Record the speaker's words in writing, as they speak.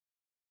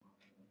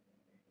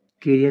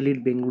Career lead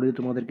বেঙ্গলুরুতে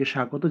তোমাদেরকে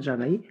স্বাগত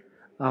জানাই।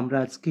 আমরা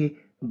আজকে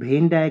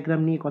ভেন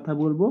ডায়াগ্রাম নিয়ে কথা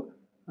বলবো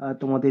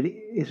তোমাদের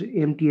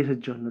MTS এর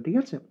জন্য, ঠিক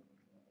আছে?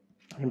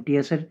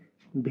 MTS এর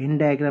ভেন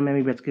ডায়াগ্রামে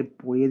আমি আজকে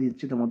পড়িয়ে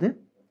দিচ্ছি তোমাদের,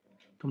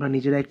 তোমরা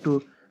নিজেরা একটু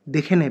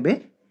দেখে নেবে।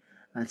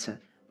 আচ্ছা,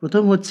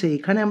 প্রথম হচ্ছে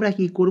এখানে আমরা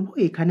কি করব,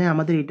 এখানে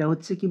আমাদের এটা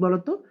হচ্ছে কি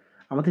বলতো,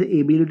 আমাদের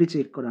এবিলিটি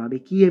চেক করা হবে।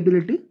 কি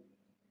এবিলিটি?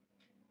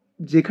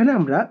 যেখানে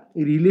আমরা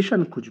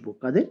রিলেশন খুঁজবো,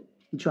 কাদের?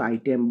 কিছু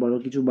আইটেম বলো,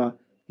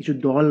 কিছু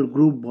দল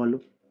গ্রুপ বলো,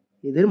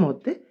 এদের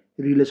মধ্যে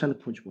রিলেশন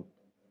খুঁজবো।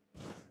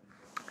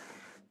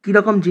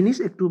 কীরকম জিনিস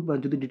একটু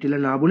যদি ডিটেলে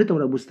না বলি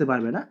তোমরা বুঝতে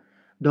পারবে না।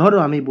 ধরো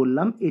আমি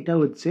বললাম এটা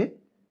হচ্ছে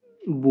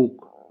বুক,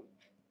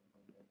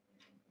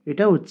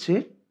 এটা হচ্ছে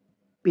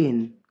পেন,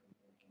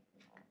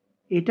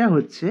 এটা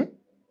হচ্ছে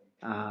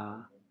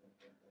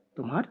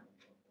তোমার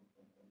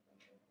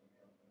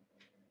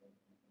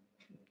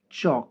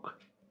চক।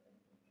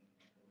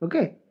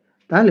 ওকে,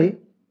 তাহলে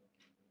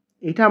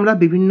এটা আমরা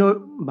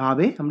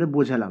বিভিন্নভাবে আমরা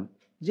বোঝালাম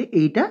যে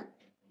এইটা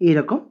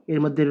এরকম, এর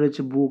মধ্যে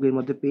রয়েছে বুক, এর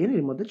মধ্যে পেন,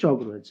 এর মধ্যে চক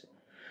রয়েছে।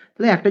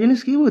 তাহলে একটা জিনিস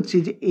কী হচ্ছে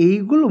যে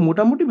এইগুলো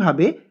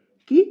মোটামুটিভাবে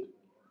কি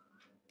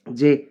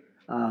যে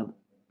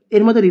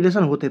এর মধ্যে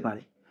রিলেশন হতে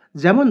পারে।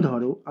 যেমন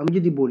ধরো আমি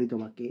যদি বলি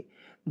তোমাকে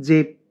যে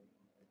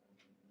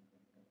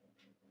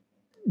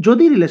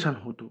যদি রিলেশন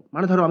হতো,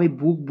 মানে ধরো আমি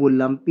বুক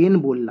বললাম, পেন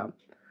বললাম,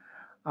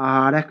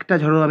 আর একটা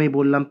ধরো আমি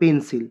বললাম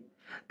পেন্সিল,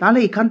 তাহলে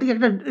এখান থেকে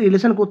একটা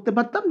রিলেশন করতে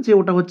পারতাম যে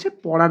ওটা হচ্ছে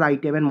পড়ার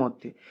আইটেমের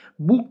মধ্যে।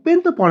 বুক পেন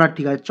তো পড়ার,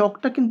 ঠিক আছে,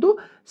 চকটা কিন্তু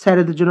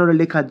স্যারেদের জন্য,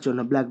 লেখার জন্য,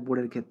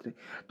 ব্ল্যাকবোর্ডের ক্ষেত্রে।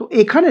 তো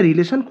এখানে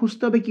রিলেশন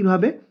খুঁজতে হবে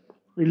কীভাবে?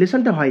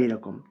 রিলেশনটা হয়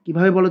এরকম,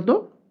 কীভাবে বলো তো?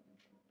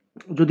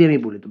 যদি আমি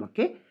বলি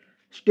তোমাকে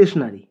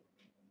স্টেশনারি,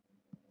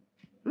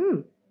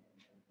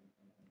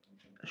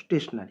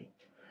 স্টেশনারি,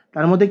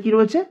 তার মধ্যে কি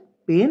রয়েছে?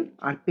 পেন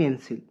আর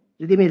পেন্সিল।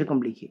 যদি আমি এরকম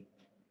লিখি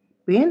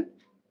পেন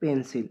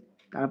পেন্সিল,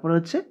 তারপর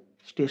হচ্ছে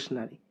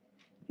স্টেশনারি,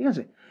 ঠিক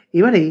আছে?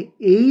 এবারে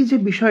এই যে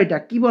বিষয়টা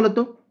কি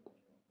বলতো,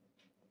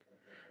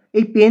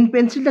 এই পেন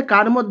পেন্সিলটা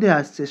কার মধ্যে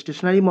আসছে?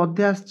 স্টেশনারির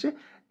মধ্যে আসছে,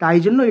 তাই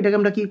জন্য এটাকে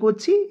আমরা কি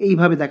করছি,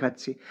 এইভাবে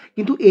দেখাচ্ছি।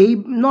 কিন্তু এই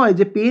নয়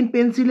যে পেন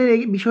পেন্সিলের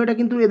এই বিষয়টা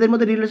কিন্তু এদের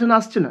মধ্যে রিলেশন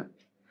আসছে না,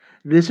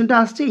 রিলেশনটা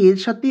আসছে এর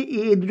সাথে,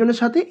 এ দুজনের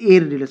সাথে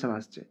এর রিলেশন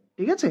আসছে,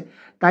 ঠিক আছে?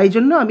 তাই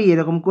জন্য আমি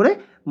এরকম করে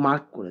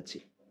মার্ক করেছি,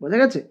 বোঝা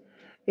গেছে?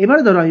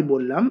 এবারে ধরো আমি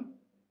বললাম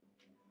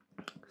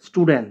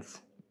স্টুডেন্টস,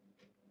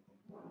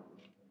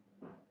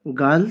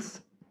 গার্লস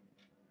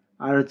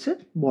আর হচ্ছে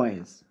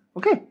বয়েজ।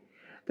 ওকে,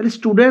 তাহলে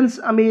স্টুডেন্টস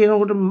আমি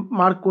এরকম একটা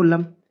মার্ক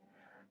করলাম।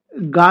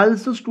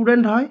 গার্লসও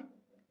স্টুডেন্ট হয়,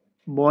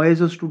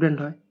 বয়েজও স্টুডেন্ট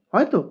হয়,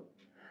 হয়তো?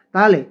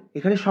 তাহলে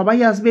এখানে সবাই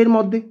আসবে, এর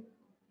মধ্যে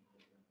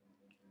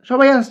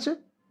সবাই আসছে,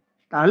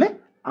 তাহলে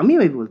আমি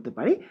ওই বলতে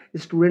পারি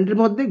স্টুডেন্টের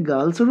মধ্যে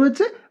গার্লসও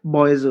রয়েছে,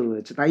 বয়েজও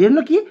রয়েছে, তাই জন্য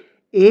কি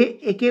এ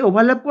একে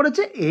ওভারল্যাপ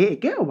করেছে, এ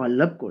একে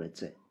ওভারল্যাপ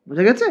করেছে,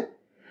 বোঝা গেছে?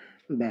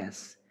 ব্যাস,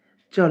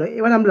 চলো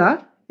এবার আমরা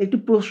একটু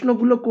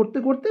প্রশ্নগুলো করতে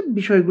করতে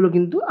বিষয়গুলো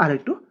কিন্তু আর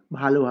একটু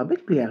ভালোভাবে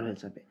ক্লিয়ার হয়ে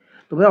যাবে।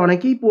 তোমরা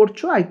অনেকেই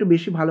পড়ছো, আর একটু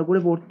বেশি ভালো করে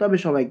পড়তে হবে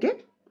সবাইকে।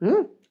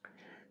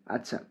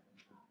 আচ্ছা,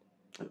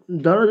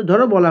 ধরো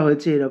ধরো বলা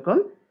হয়েছে এরকম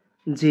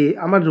যে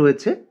আমার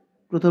রয়েছে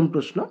প্রথম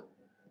প্রশ্ন,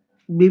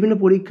 বিভিন্ন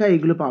পরীক্ষায়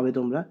এগুলো পাবে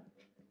তোমরা,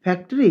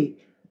 ফ্যাক্টরি,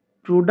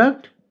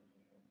 প্রোডাক্ট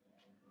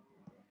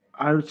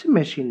আর হচ্ছে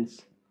মেশিনস,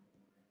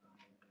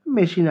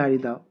 মেশিনারি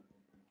দাও।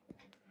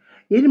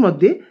 এর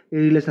মধ্যে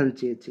রিলেশন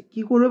চেয়েছে,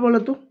 কি করবে বলো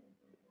তো?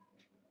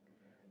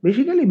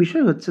 বেসিক্যালি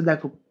বিষয় হচ্ছে,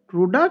 দেখো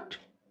প্রোডাক্ট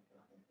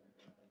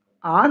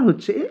আর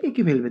হচ্ছে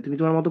এঁকে ফেলবে, তুমি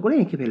তোমার মতো করে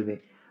এঁকে ফেলবে,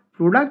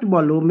 প্রোডাক্ট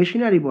বলো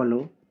মেশিনারি বলো,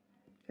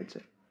 আচ্ছা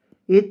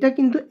এটা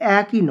কিন্তু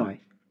একই নয়,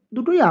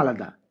 দুটোই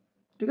আলাদা,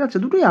 ঠিক আছে?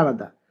 দুটোই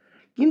আলাদা,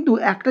 কিন্তু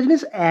একটা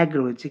জিনিস এক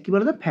রয়েছে, কি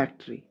বলতো?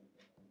 ফ্যাক্টরি।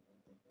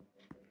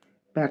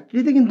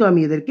 ফ্যাক্টরিতে কিন্তু আমি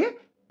এদেরকে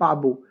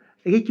পাবো,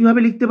 একে কীভাবে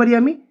লিখতে পারি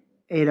আমি?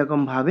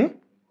 এইরকমভাবে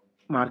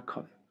মার্ক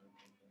হবে।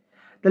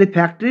 তাহলে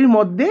ফ্যাক্টরির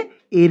মধ্যে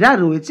এরা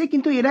রয়েছে,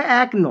 কিন্তু এরা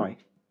এক নয়,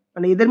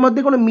 মানে এদের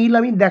মধ্যে কোনো মিল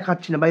আমি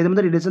দেখাচ্ছি না, বা এদের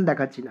মধ্যে রিলেশন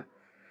দেখাচ্ছি না।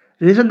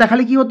 রিলেশন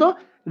দেখালে কি হতো?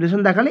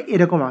 রিলেশন দেখালে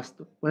এরকম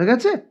আসতো, বুঝা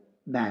গেছে?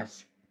 ব্যাস,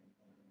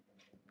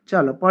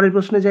 চলো পরের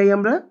প্রশ্নে যাই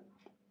আমরা।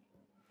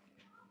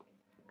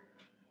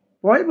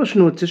 পরের প্রশ্ন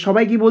হচ্ছে,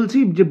 সবাই কি বলছি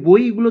যে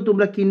বইগুলো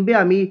তোমরা কিনবে,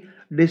 আমি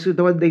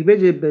তোমার দেখবে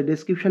যে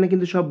ডেসক্রিপশানে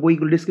কিন্তু সব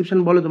বইগুলো, ডেসক্রিপশান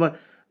বলো তোমার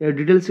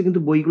ডিটেলসে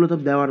কিন্তু বইগুলো তো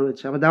দেওয়া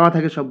রয়েছে, আমার দেওয়া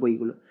থাকে সব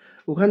বইগুলো,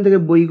 ওখান থেকে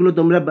বইগুলো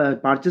তোমরা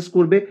পারচেস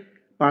করবে,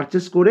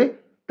 পারচেস করে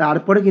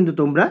তারপরে কিন্তু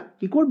তোমরা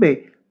কি করবে?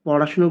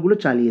 পড়াশুনোগুলো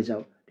চালিয়ে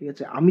যাও, ঠিক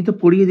আছে? আমি তো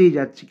পড়িয়ে দিয়ে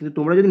যাচ্ছি, কিন্তু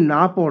তোমরা যদি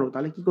না পড়ো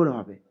তাহলে কি করে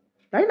হবে,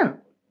 তাই না?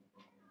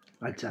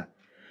 আচ্ছা,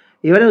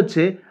 এবারে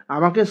হচ্ছে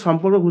আমাকে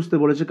সম্পর্ক খুঁজতে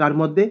বলেছে, কার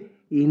মধ্যে?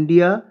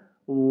 ইন্ডিয়া,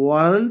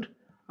 ওয়ার্ল্ড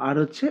আর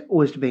হচ্ছে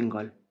ওয়েস্ট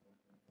বেঙ্গল,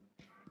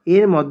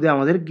 এর মধ্যে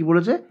আমাদের কি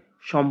বলেছে?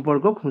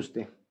 সম্পর্ক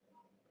খুঁজতে।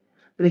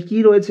 তাহলে কি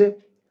রয়েছে?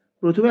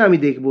 প্রথমে আমি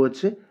দেখব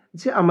হচ্ছে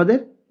যে আমাদের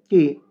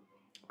কি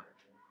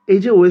এই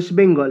যে ওয়েস্ট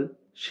বেঙ্গল,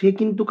 সে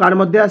কিন্তু কার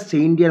মধ্যে আসছে?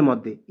 ইন্ডিয়ার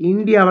মধ্যে।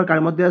 ইন্ডিয়া আবার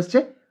কার মধ্যে আসছে?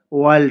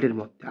 ওয়ার্ল্ডের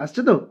মধ্যে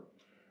আসছে। তো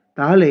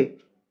তাহলে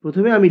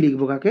প্রথমে আমি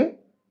লিখব কাকে?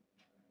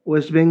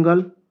 ওয়েস্ট বেঙ্গল,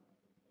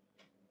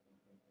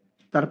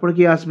 তারপরে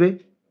কি আসবে?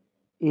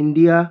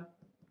 ইন্ডিয়া,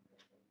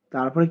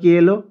 তারপরে কি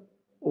এলো?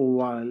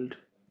 ওয়ার্ল্ড।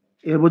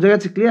 এর বোঝা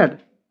গেছে? ক্লিয়ার?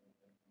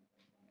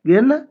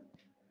 ক্লিয়ার না?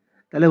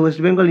 তাহলে ওয়েস্ট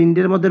বেঙ্গল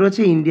ইন্ডিয়ার মধ্যে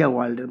রয়েছে, ইন্ডিয়া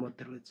ওয়ার্ল্ডের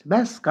মধ্যে রয়েছে।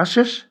 ব্যাস, কাজ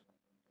শেষ।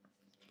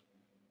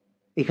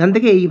 এখান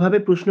থেকে এইভাবে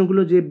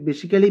প্রশ্নগুলো যে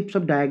বেসিক্যালি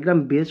সব ডায়াগ্রাম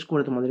বেস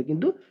করে তোমাদের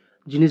কিন্তু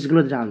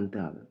জিনিসগুলো জানতে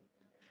হবে।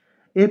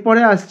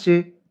 এরপরে আসছে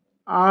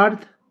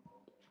আর্থ।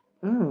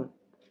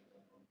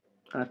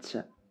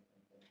 আচ্ছা,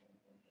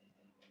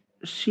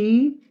 সি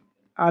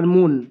আর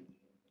মুন,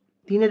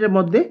 তিনের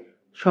মধ্যে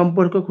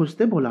সম্পর্ক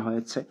খুঁজতে বলা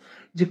হয়েছে,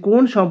 যে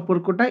কোন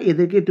সম্পর্কটা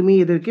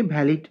এদেরকে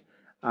ভ্যালিড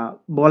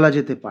বলা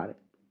যেতে পারে।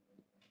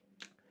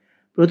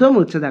 প্রথম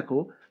হচ্ছে, দেখো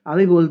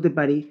আমি বলতে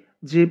পারি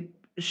যে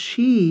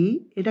সি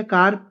এটা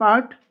কার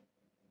পার্ট?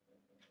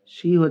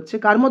 সি হচ্ছে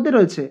কার মধ্যে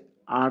রয়েছে?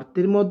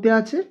 আর্থের মধ্যে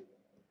আছে,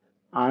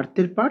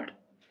 আর্থের পার্ট।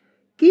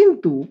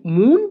 কিন্তু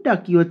মুনটা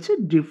কি হচ্ছে?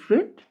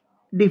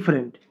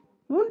 ডিফারেন্ট,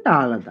 মুনটা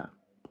আলাদা।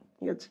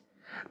 ঠিক আছে,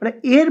 মানে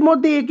এর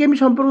মধ্যে একে আমি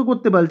সম্পর্ক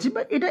করতে পারছি,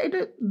 বা এটা এটা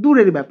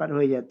দূরের ব্যাপার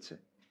হয়ে যাচ্ছে।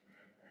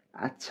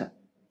 আচ্ছা,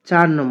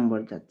 4 নম্বর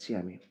যাচ্ছি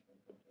আমি।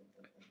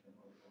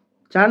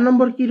 4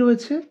 নম্বর কি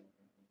রয়েছে?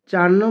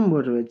 4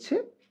 নম্বর রয়েছে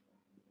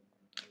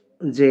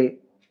যে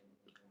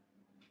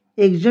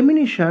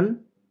এক্সামিনেশন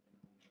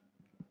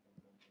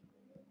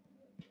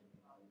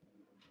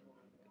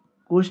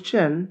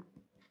কোশ্চেন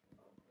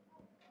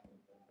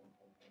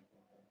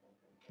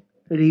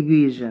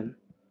রিভিশন।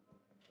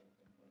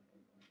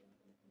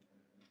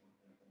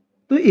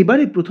 তো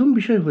এবারে প্রথম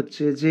বিষয়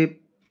হচ্ছে যে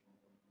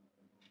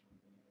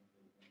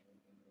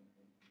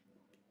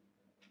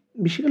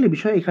বেসিক্যালি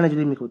বিষয় এখানে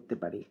যদি আমি করতে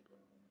পারি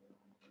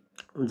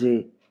যে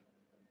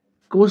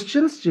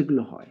কোশ্চেন্স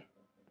যেগুলো হয়,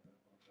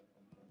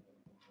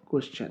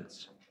 কোশ্চেন্স,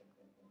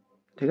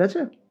 ঠিক আছে,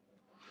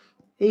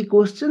 এই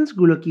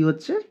কোশ্চেন্সগুলো কি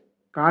হচ্ছে?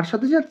 কার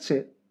সাথে যাচ্ছে?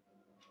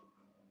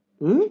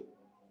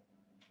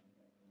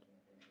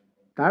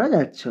 তারা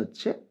যাচ্ছে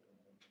হচ্ছে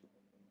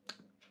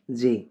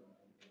যে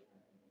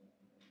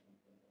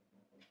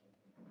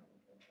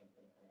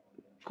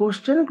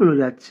কোশ্চেনগুলো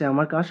যাচ্ছে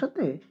আমার কার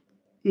সাথে?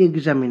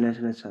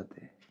 এক্সামিনেশনের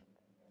সাথে।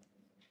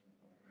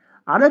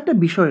 আরো একটা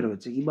বিষয়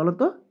রয়েছে, কি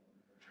বলতো,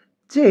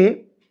 যে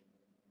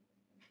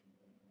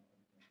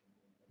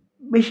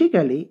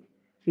বেসিক্যালি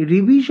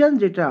রিভিশন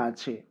যেটা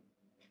আছে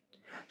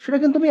সেটা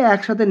কিন্তু আমি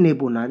একসাথে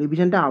নেব না,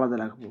 রিভিশনটা আলাদা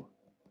রাখবো।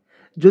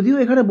 যদিও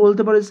এখানে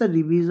বলতে পারি স্যার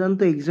রিভিশন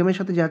তো এক্সামের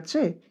সাথে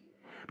যাচ্ছে,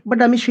 বাট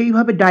আমি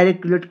সেইভাবে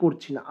ডাইরেক্ট রিলেট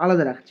করছি না,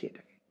 আলাদা রাখছি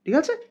এটাকে। ঠিক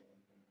আছে,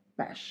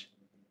 ব্যাস।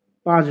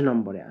 5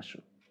 নম্বরে আসো।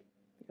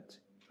 ঠিক আছে,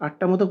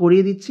 8টা মতো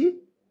করিয়ে দিচ্ছি,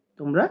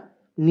 তোমরা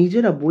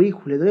নিজেরা বই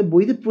খুলে দেবে,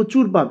 বইতে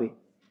প্রচুর পাবে,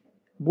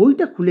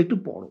 বইটা খুলে একটু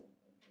পড়ো,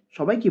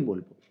 সবাইকে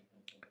বলবো।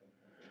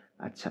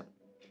 আচ্ছা,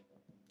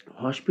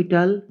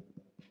 হসপিটাল,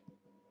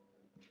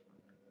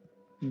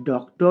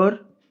 ডক্টর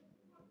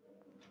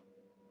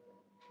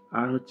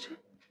আর হচ্ছে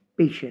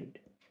পেশেন্ট।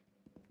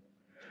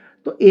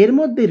 তো এর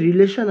মধ্যে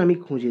রিলেশন আমি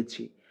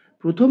খুঁজেছি।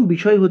 প্রথম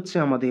বিষয় হচ্ছে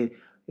আমাদের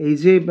এই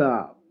যে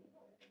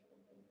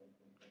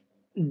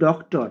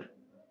ডক্টর,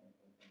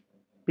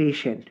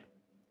 পেশেন্ট,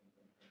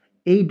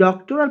 এই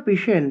ডক্টর আর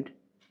পেশেন্ট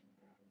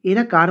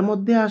এরা কার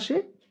মধ্যে আসে?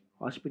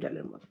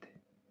 হসপিটালের মধ্যে।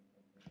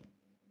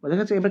 বোঝা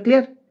গেছে? এবার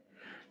ক্লিয়ার?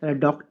 তাহলে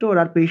ডক্টর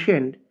আর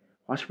পেশেন্ট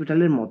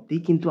হসপিটালের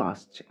মধ্যেই কিন্তু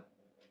আসছে,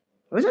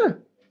 বুঝেছ না?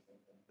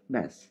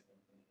 ব্যাস।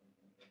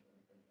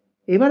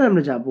 এবার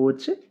আমরা যাব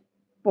হচ্ছে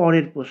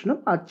পরের প্রশ্ন,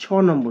 আর 6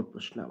 নম্বর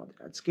প্রশ্ন আমাদের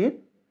আজকে।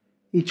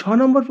 এই 6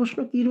 নম্বর প্রশ্ন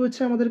কি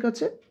রয়েছে আমাদের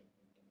কাছে?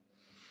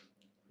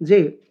 যে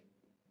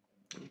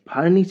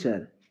ফার্নিচার,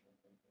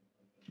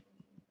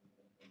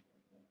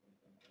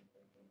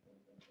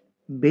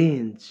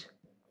 বেঞ্চ,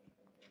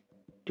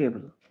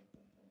 টেবিল,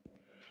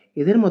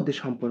 এদের মধ্যে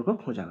সম্পর্ক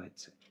খোঁজা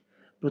হয়েছে।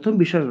 প্রথম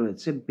বিষয়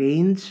রয়েছে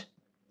বেঞ্চ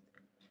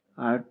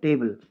আর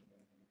টেবিল,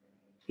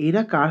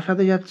 এরা কার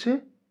সাথে যাচ্ছে?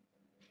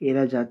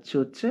 এরা যাচ্ছে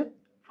হচ্ছে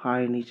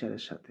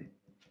ফার্নিচারের সাথে।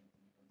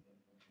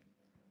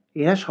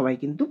 এরা সবাই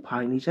কিন্তু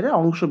ফার্নিচারের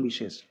অংশ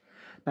বিশেষ।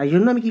 তাই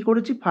জন্য আমি কি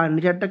করেছি,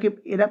 ফার্নিচারটাকে,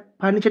 এরা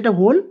ফার্নিচারটা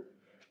হোল,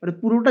 মানে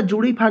পুরোটা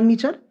জুড়েই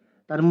ফার্নিচার,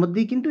 তার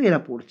মধ্যেই কিন্তু এরা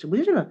পড়ছে,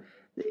 বুঝেছো না?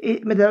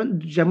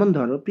 যেমন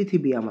ধরো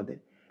পৃথিবী, আমাদের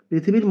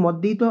পৃথিবীর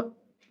মধ্যেই তো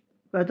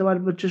তোমার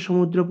হচ্ছে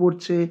সমুদ্র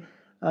পড়ছে,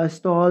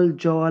 স্থল,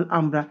 জল,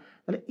 আমরা,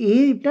 তাহলে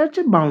এইটা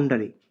হচ্ছে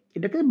বাউন্ডারি,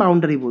 এটাকে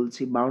বাউন্ডারি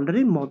বলছি,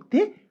 বাউন্ডারির মধ্যে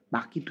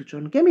বাকি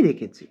দুজনকে আমি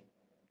রেখেছি।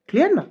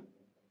 ক্লিয়ার না?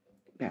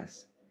 ব্যাস।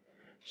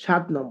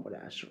 7 নম্বরে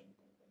আসো।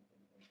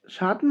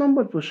 7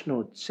 নম্বর প্রশ্ন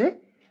হচ্ছে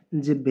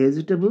যে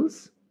ভেজিটেবলস,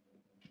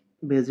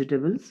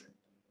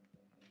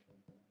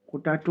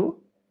 পোটাটো,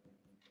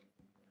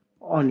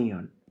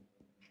 অনিয়ন।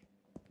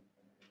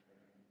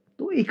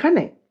 তো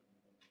এখানে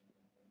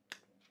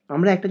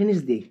আমরা একটা জিনিস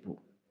দেখব,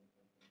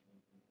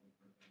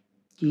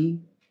 কি,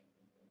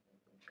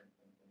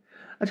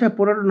 আচ্ছা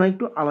পোটাটো নয়,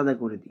 একটু আলাদা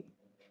করে দিই।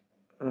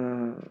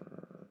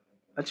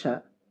 আচ্ছা,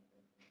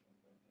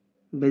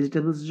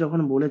 ভেজিটেবলস যখন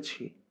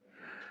বলেছি,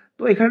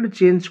 তো এখানে একটু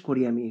চেঞ্জ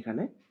করি আমি,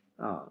 এখানে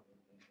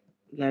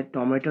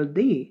টমেটো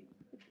দিই,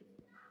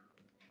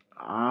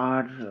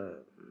 আর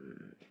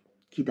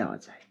কি দেওয়া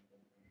যায়,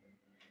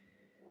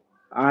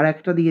 আর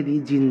একটা দিয়ে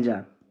দিই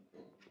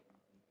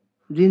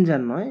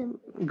জিঞ্জার নয়,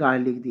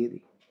 গার্লিক দিয়ে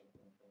দিই।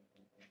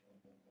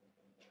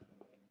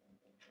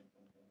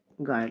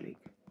 গার্লিক।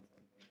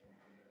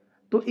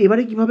 তো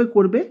এবারে কিভাবে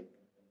করবে?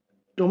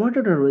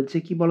 টমেটোটা রয়েছে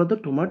কি বলতো,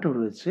 টমেটো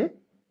রয়েছে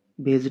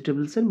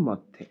ভেজিটেবলসের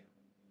মধ্যে,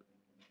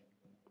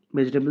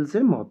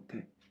 ভেজিটেবলসের মধ্যে,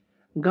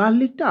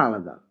 গার্লিকটা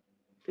আলাদা,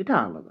 এটা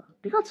আলাদা,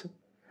 ঠিক আছে?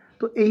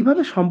 তো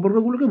এইভাবে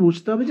সম্পর্কগুলোকে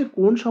বুঝতে হবে যে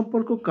কোন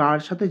সম্পর্ক কার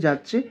সাথে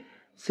যাচ্ছে,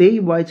 সেই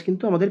ওয়াইজ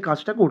কিন্তু আমাদের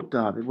কাজটা করতে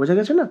হবে। বোঝা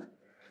গেছে না?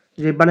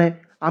 যে মানে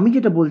আমি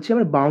যেটা বলছি,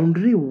 আমার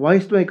বাউন্ডারি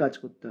ওয়াইজ তোমায় কাজ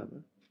করতে হবে,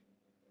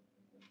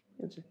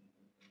 ঠিক আছে?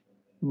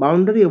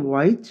 বাউন্ডারি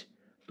ওয়াইজ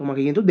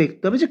তোমাকে কিন্তু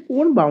দেখতে হবে যে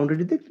কোন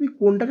বাউন্ডারিতে তুমি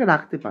কোনটাকে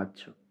রাখতে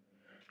পারছো।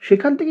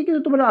 সেখান থেকে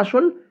কিন্তু তোমার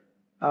আসল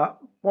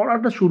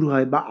পড়াটা শুরু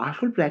হয় বা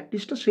আসল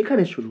প্র্যাকটিসটা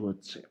সেখানে শুরু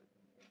হচ্ছে।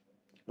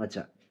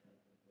 আচ্ছা,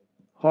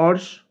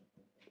 হর্স,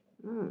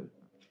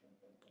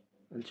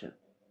 আচ্ছা,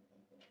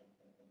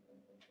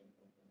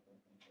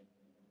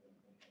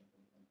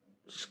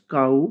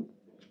 স্কাউ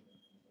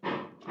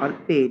আর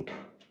পেট,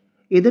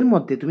 এদের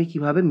মধ্যে তুমি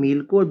কিভাবে মিল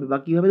করবে বা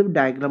কিভাবে তুমি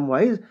ডায়াগ্রাম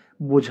ওয়াইজ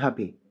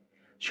বোঝাবে,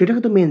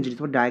 সেটাকে তো মেন জিনিস।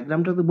 তোমার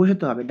ডায়াগ্রামটা তো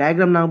বোঝাতে হবে।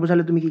 ডায়াগ্রাম না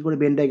বোঝালে তুমি কি করে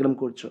বেন ডায়াগ্রাম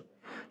করছো,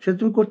 সেটা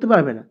তুমি করতে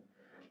পারবে না।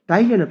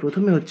 তাই জন্য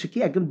প্রথমে হচ্ছে কি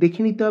একদম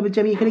দেখে নিতে হবে যে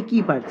আমি এখানে কি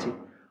পাচ্ছি।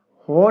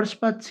 হর্স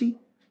পাচ্ছি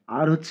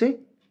আর হচ্ছে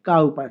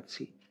কাউ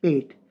পাচ্ছি,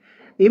 পেট।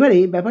 এবারে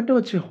ব্যাপারটা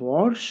হচ্ছে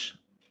হর্স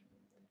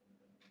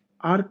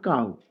আর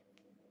কাউ,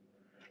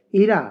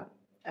 এরা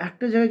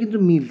একটা জায়গায় কিন্তু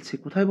মিলছে।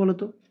 কোথায় বলো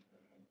তো?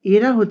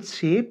 এরা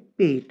হচ্ছে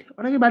পেট,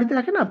 অনেকে বাড়িতে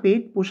রাখে না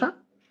পেট পোষা,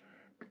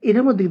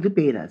 এটার মধ্যে কিন্তু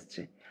পেট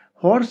আসছে।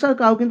 হর্স আর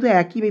কাউ কিন্তু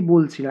একই আমি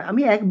বলছি না,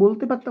 আমি এক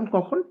বলতে পারতাম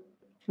কখন,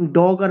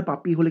 ডগ আর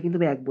পাপি হলে কিন্তু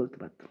আমি এক বলতে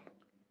পারতাম।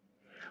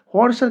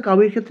 হর্স আর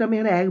কাউয়ের ক্ষেত্রে আমি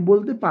এখানে এক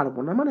বলতে পারবো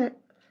না। মানে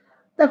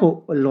দেখো,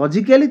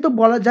 লজিক্যালি তো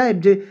বলা যায়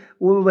যে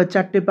ও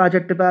 4টে পা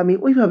 4টে পা, আমি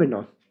ওইভাবে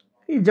নয়।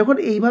 যখন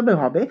এইভাবে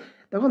হবে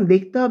তখন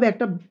দেখতে হবে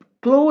একটা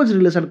ক্লোজ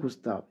রিলেশন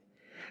খুঁজতে হবে,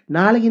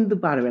 নাহলে কিন্তু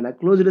পারবে না।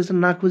 ক্লোজ রিলেশন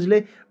না খুঁজলে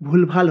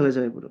ভুলভাল হয়ে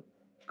যাবে, পুরো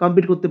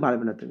কমপ্লিট করতে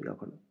পারবে না তুমি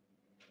কখনো।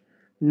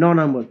 9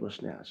 নম্বর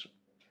প্রশ্নে আসো।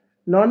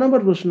 9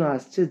 নম্বর প্রশ্ন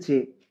আসছে যে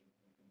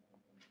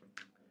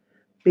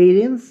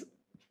পেরেন্টস,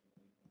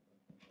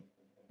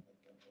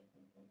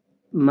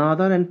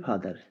 মাদার অ্যান্ড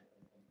ফাদার,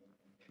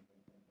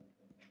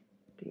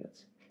 ঠিক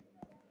আছে?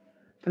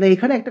 তাহলে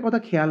এখানে একটা কথা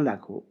খেয়াল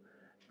রাখো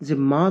যে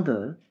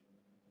মাদার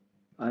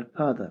আর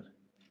ফাদার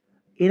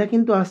এরা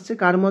কিন্তু আসছে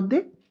কার মধ্যে?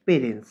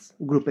 পেরেন্টস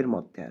গ্রুপের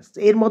মধ্যে আসছে।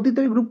 এর মধ্যেই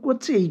তো গ্রুপ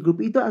করছে, এই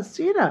গ্রুপেই তো আসছে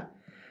এরা,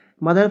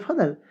 মাদার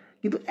ফাদার।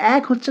 কিন্তু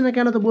এক হচ্ছে না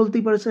কেন? তো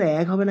বলতেই পারছো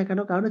এক হবে না কেন?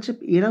 কারণ হচ্ছে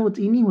এরা হচ্ছে,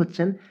 ইনি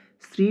হচ্ছেন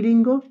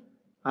স্ত্রীলিঙ্গ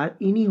আর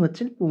ইনি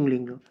হচ্ছেন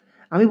পুংলিঙ্গ।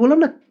 আমি বললাম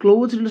না,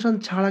 ক্লোজ রিলেশন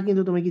ছাড়া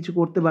কিন্তু তুমি কিছু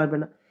করতে পারবে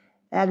না।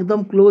 একদম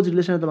ক্লোজ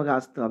রিলেশনে তোমাকে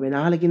আসতে হবে, না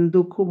হলে কিন্তু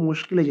খুব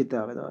মুশকিলে যেতে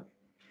হবে তোমাকে।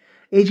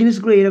 এই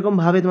জিনিসগুলো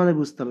এরকমভাবে তোমাদের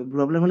বুঝতে হবে।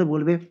 প্রবলেম হলে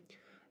বলবে,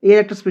 এর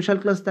একটা স্পেশাল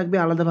ক্লাস থাকবে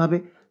আলাদাভাবে,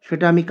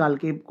 সেটা আমি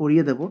কালকে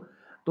করিয়ে দেবো।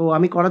 তো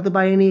আমি করাতে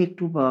পারিনি,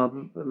 একটু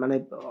মানে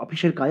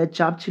অফিসের কাজের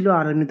চাপ ছিল,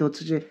 আর এমনিতে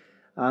হচ্ছে যে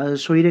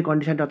শরীরের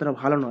কন্ডিশনটা অতটা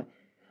ভালো নয়।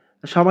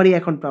 সবারই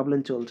এখন প্রবলেম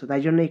চলছে,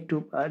 তাই জন্য একটু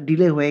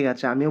ডিলে হয়ে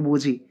গেছে, আমিও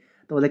বুঝি।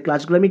 তো ওদের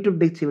ক্লাসগুলো আমি একটু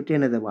দেখছি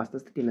টেনে দেবো, আস্তে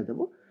আস্তে টেনে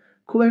দেবো।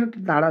 খুব একটা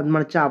তাড়া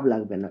মানে চাপ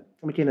লাগবে না,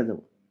 আমি টেনে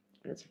দেবো,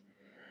 ঠিক আছে?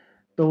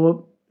 তো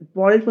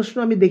পরের প্রশ্ন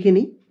আমি দেখে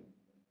নিই।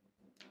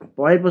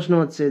 পরের প্রশ্ন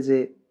হচ্ছে যে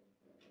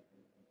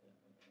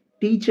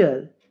টিচার,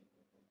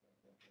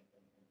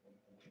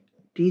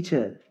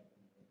 টিচার,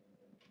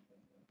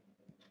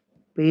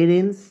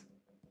 পেরেন্টস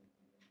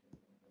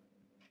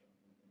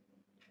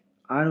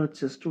আর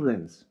হচ্ছে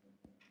স্টুডেন্টস,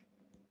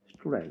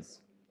 স্টুডেন্টস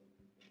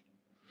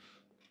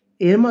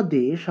এর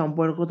মধ্যে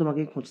সম্পর্ক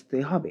তোমাকে খুঁজতে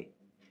হবে।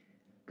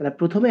 তাহলে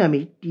প্রথমে আমি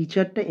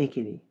টিচারটা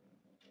এঁকে নিই।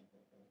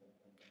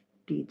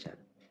 টিচার,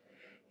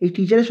 এই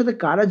টিচারের সাথে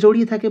কারা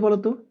জড়িয়ে থাকে বলো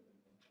তো?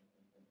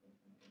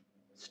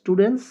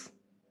 স্টুডেন্টস।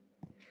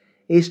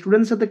 এই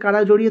স্টুডেন্টস সাথে কারা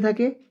জড়িয়ে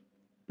থাকে?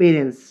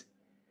 পেরেন্টস।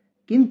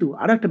 কিন্তু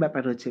আরও একটা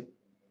ব্যাপার হচ্ছে,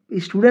 এই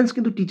স্টুডেন্টস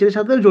কিন্তু টিচারের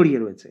সাথেও জড়িয়ে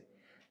রয়েছে।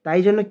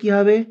 তাই জন্য কি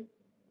হবে?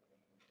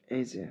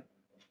 এই যে,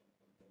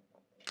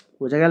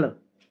 বোঝা গেল?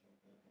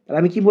 তাহলে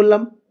আমি কি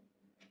বললাম?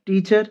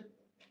 টিচার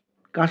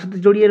কার সাথে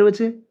জড়িয়ে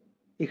রয়েছে?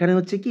 এখানে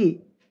হচ্ছে কি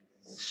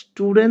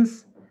স্টুডেন্টস।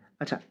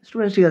 আচ্ছা,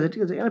 স্টুডেন্টস ঠিক আছে,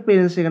 ঠিক আছে, এখানে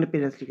পেরেন্টস, এখানে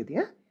পেরেন্টস লিখে দিই,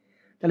 হ্যাঁ?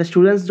 তাহলে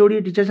স্টুডেন্টস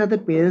জড়িয়ে টিচারের সাথে,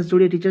 পেরেন্টস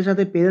জড়িয়ে টিচারের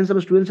সাথে, পেরেন্টস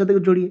আবার স্টুডেন্টস সাথে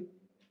জড়িয়ে।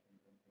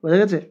 বোঝা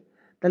গেছে?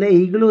 তাহলে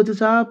এইগুলো হচ্ছে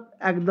সব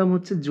একদম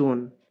হচ্ছে জোন,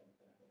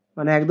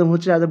 মানে একদম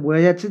হচ্ছে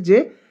বোঝা যাচ্ছে যে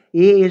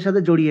এ এর সাথে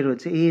জড়িয়ে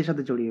রয়েছে, এ এর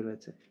সাথে জড়িয়ে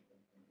রয়েছে,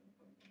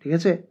 ঠিক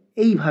আছে?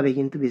 এইভাবে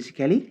কিন্তু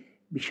বেসিক্যালি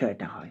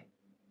বিষয়টা হয়।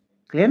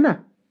 ক্লিয়ার না?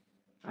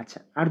 আচ্ছা,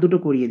 আর দুটো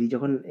করিয়ে দিই,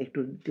 যখন একটু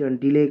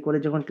ডিলে করে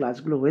যখন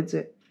ক্লাসগুলো হয়েছে,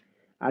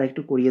 আর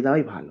একটু করিয়ে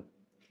দেওয়াই ভালো,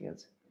 ঠিক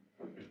আছে?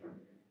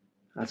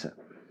 আচ্ছা,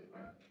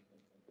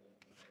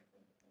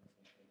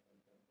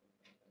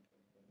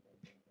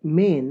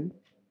 মেন,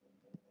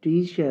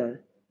 টিচার,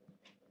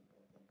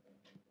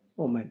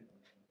 ওমেন।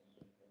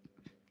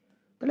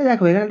 তাহলে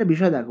দেখো এখানে একটা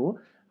বিষয় দেখো,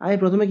 আমি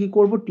প্রথমে কি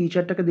করব,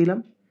 টিচারটাকে দিলাম,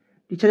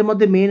 টিচারের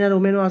মধ্যে মেন আর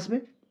ওমেনও আসবে,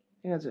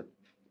 ঠিক আছে?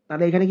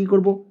 তাহলে এখানে কি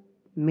করব,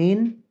 মেন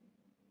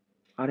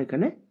আর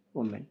এখানে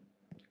ওমেন।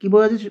 কি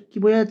বোঝা যাচ্ছে, কি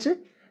বোঝা যাচ্ছে?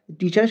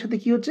 টিচারের সাথে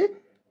কি হচ্ছে,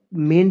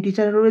 মেন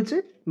টিচার রয়েছে,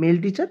 মেল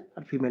টিচার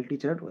আর ফিমেল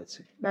টিচার রয়েছে,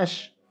 ব্যাস।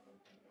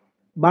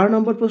 12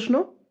 নম্বর প্রশ্ন,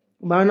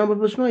 12 নম্বর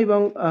প্রশ্ন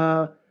এবং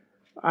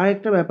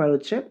আরেকটা ব্যাপার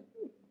হচ্ছে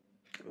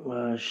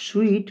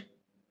সুইট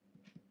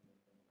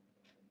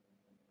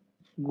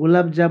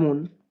গোলাপ জামুন,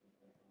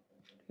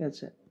 ঠিক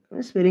আছে,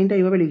 আমি স্পেলিংটা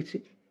এইভাবে লিখছি।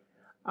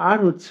 আর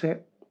হচ্ছে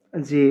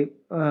যে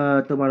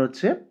তোমার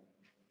হচ্ছে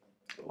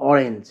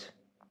অরেঞ্জ।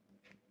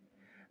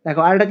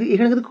 দেখো আর এটা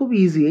এখানে কিন্তু খুব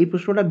ইজি, এই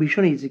প্রশ্নটা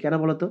ভীষণ ইজি। কেন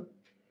বলো তো?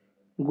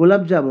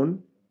 গোলাপ জামুন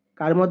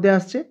কার মধ্যে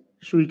আসছে?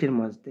 সুইটের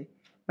মধ্যে,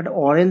 বাট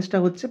অরেঞ্জটা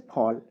হচ্ছে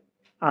ফল,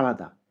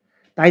 আলাদা।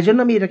 তাই জন্য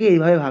আমি এটাকে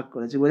এইভাবে ভাগ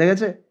করেছি। বোঝা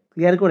গেছে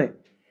ক্লিয়ার করে?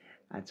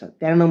 আচ্ছা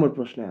 13 নম্বর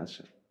প্রশ্নে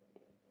আসে।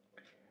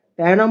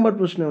 13 নম্বর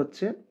প্রশ্নে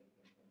হচ্ছে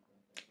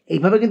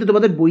এইভাবে কিন্তু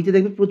তোমাদের বইতে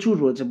দেখবে প্রচুর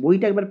রয়েছে।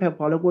 বইটা একবার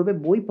ফলো করবে।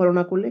 বই ফলো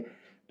না করলে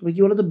তুমি কী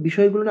বলো তো,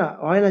 বিষয়গুলো না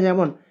হয় না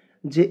যেমন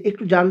যে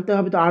একটু জানতে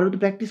হবে, তো আরও তো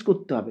প্র্যাকটিস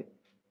করতে হবে।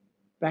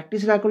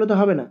 প্র্যাকটিস না করলে তো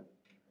হবে না।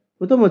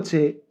 প্রথম হচ্ছে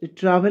যে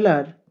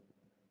ট্রাভেলার,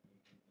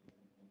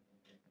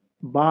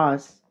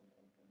 বাস,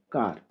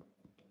 কার।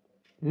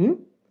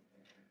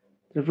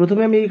 তো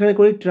প্রথমে আমি এখানে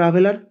করি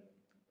ট্রাভেলার।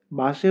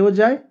 বাসেও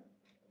যায়,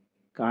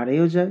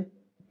 কারেও যায়,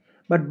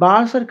 বাট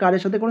বাস আর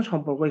কারের সাথে কোনো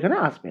সম্পর্ক এখানে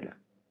আসবে না।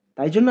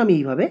 তাই জন্য আমি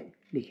এইভাবে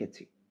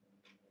লিখেছি।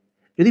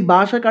 যদি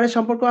বাস আর কারের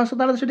সম্পর্ক আসতো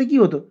তাহলে সেটা কী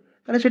হতো?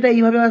 তাহলে সেটা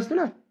এইভাবে আসতো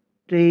না,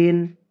 ট্রেন,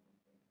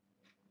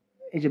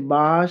 এই যে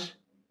বাস,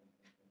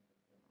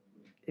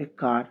 এ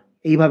কার,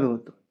 এইভাবে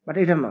হতো। বাট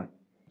এটা নয়,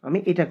 আমি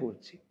এটা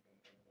করছি।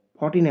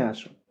 14-এ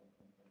আসো।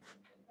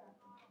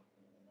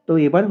 তো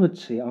এবার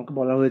হচ্ছে আমাকে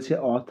বলা হয়েছে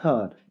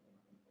অথার,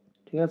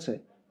 ঠিক আছে,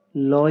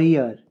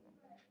 লয়ার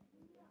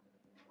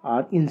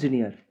আর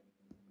ইঞ্জিনিয়ার,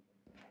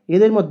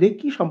 এদের মধ্যে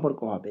কি সম্পর্ক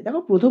হবে? দেখো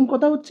প্রথম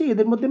কথা হচ্ছে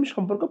এদের মধ্যে আমি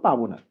সম্পর্ক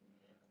পাবো না।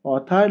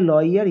 অথার,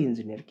 লয়ার,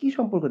 ইঞ্জিনিয়ার, কি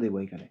সম্পর্ক দেবো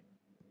এখানে?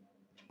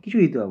 কিছু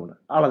দিতে পারবো না,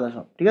 আলাদা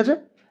সব। ঠিক আছে,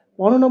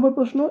 15 নম্বর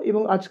প্রশ্ন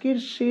এবং আজকের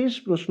শেষ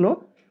প্রশ্ন।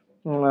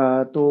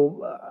 তো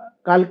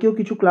কালকেও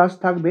কিছু ক্লাস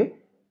থাকবে,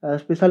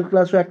 স্পেশাল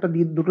ক্লাসও একটা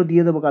দুটো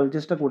দিয়ে দেবো কাল,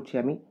 চেষ্টা করছি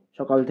আমি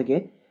সকাল থেকে।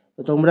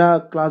 তো তোমরা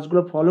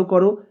ক্লাসগুলো ফলো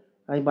করো।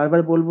 আমি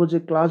বারবার বলবো যে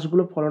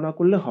ক্লাসগুলো ফলো না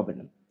করলে হবে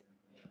না।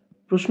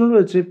 প্রশ্ন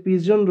রয়েছে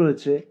পিজন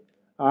রয়েছে,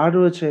 আর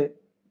রয়েছে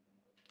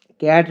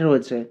ক্যাট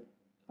রয়েছে,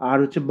 আর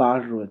হচ্ছে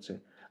বার্ড রয়েছে।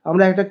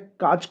 আমরা একটা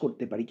কাজ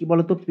করতে পারি, কি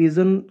বলতো?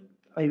 পিজন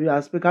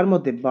আসবে কার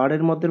মধ্যে?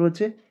 বার্ডের মধ্যে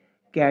রয়েছে,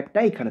 ক্যাটটা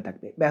এখানে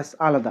থাকবে, ব্যাস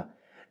আলাদা।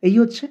 এই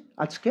হচ্ছে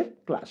আজকের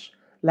ক্লাস।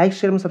 লাইক,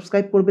 শেয়ার এবং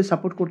সাবস্ক্রাইব করবে,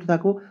 সাপোর্ট করতে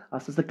থাকো,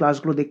 আস্তে আস্তে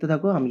ক্লাসগুলো দেখতে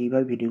থাকো, আমি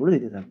এইভাবে ভিডিওগুলো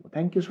দিতে থাকবো।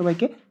 থ্যাংক ইউ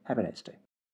সবাইকে, হ্যাভ এ নাইস ডে।